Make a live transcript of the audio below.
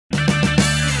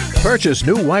Purchase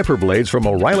new wiper blades from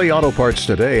O'Reilly Auto Parts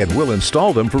today and we'll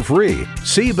install them for free.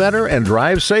 See better and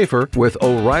drive safer with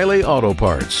O'Reilly Auto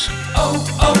Parts.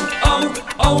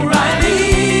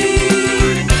 O'Reilly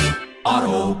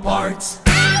Auto Parts.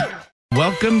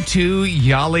 Welcome to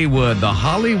Yollywood, the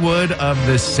Hollywood of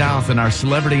the South, and our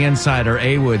celebrity insider,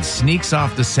 A. Wood, sneaks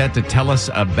off the set to tell us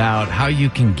about how you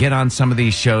can get on some of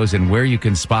these shows and where you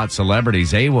can spot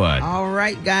celebrities. A. Wood. All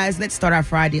right, guys, let's start our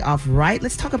Friday off right.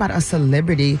 Let's talk about a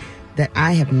celebrity that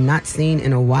I have not seen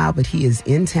in a while, but he is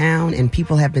in town and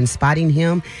people have been spotting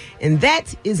him, and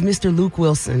that is Mr. Luke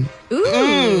Wilson.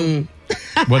 Ooh.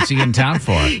 What's he in town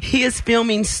for? He is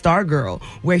filming Stargirl,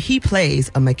 where he plays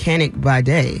a mechanic by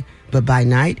day, but by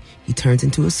night, he turns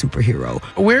into a superhero.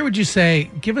 Where would you say,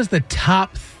 give us the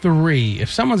top three? If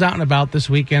someone's out and about this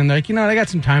weekend, they're like, I got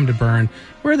some time to burn.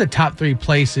 Where are the top three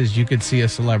places you could see a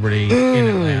celebrity in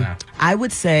Atlanta? I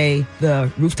would say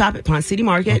the rooftop at Ponce City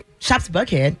Market, Shops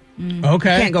Buckhead.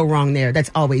 Okay. Can't go wrong there.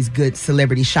 That's always good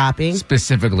celebrity shopping.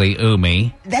 Specifically,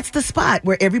 Umi. That's the spot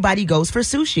where everybody goes for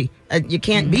sushi. You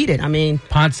can't beat it. I mean,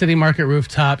 Ponce City Market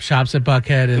rooftop, Shops at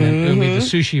Buckhead, and then Umi, the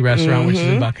sushi restaurant, which is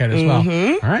in Buckhead as well.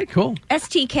 All right, cool.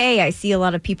 STK, I see a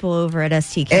lot of people over at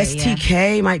STK.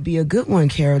 STK might be a good one,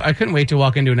 Carol. I couldn't wait to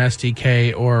walk into an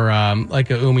STK or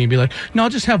like a Umi and be like, no, I'll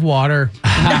just have water.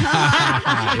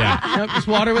 Nope, just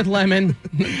water with lemon.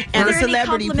 And a Is there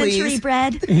celebrity, any complimentary please.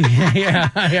 bread? yeah,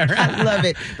 right. I love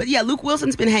it. But yeah, Luke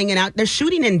Wilson's been hanging out. They're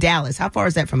shooting in Dallas. How far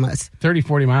is that from us? 30,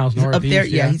 40 miles northeast. Up there,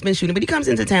 yeah, he's been shooting. But he comes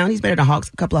into town. He's been at a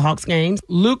couple of Hawks games.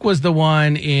 Luke was the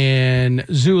one in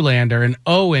Zoolander, and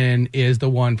Owen is the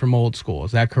one from Old School.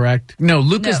 Is that correct? No,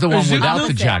 Luke is the one Luke without the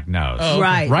Wilson. jack nose. Oh,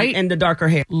 okay. Right. And the darker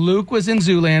hair. Luke was in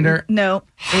Zoolander. No.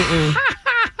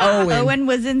 Owen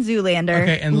was in Zoolander.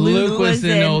 Okay, and Luke was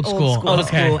in Old School. Old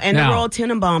Okay. School. And Now- the Royal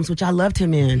Tenenbaums, which I loved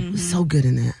him in. He was so good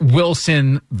in that.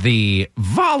 Wilson, the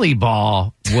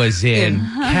volleyball, was in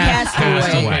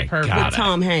Castaway. Okay, perfect. Got With it.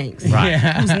 Tom Hanks,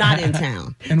 Yeah. who's not in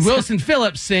town. And Wilson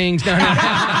Phillips sings. No.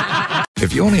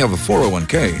 If you only have a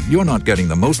 401k, you're not getting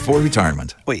the most for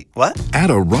retirement. Wait, what? Add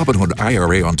a Robinhood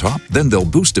IRA on top, then they'll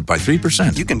boost it by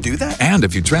 3%. You can do that? And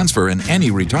if you transfer in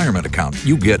any retirement account,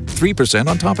 you get 3%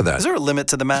 on top of that. Is there a limit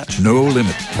to the match? No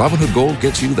limit. Robinhood Gold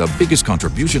gets you the biggest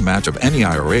contribution match of any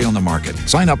IRA on the market.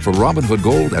 Sign up for Robinhood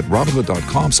Gold at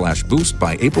Robinhood.com/boost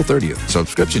by April 30th.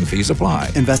 Subscription fees apply.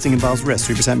 Investing involves risk.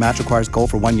 3% match requires gold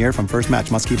for 1 year from first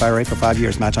match. Must keep IRA for 5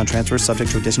 years. Match on transfers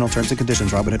subject to additional terms and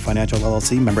conditions. Robinhood Financial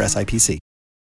LLC, member SIPC.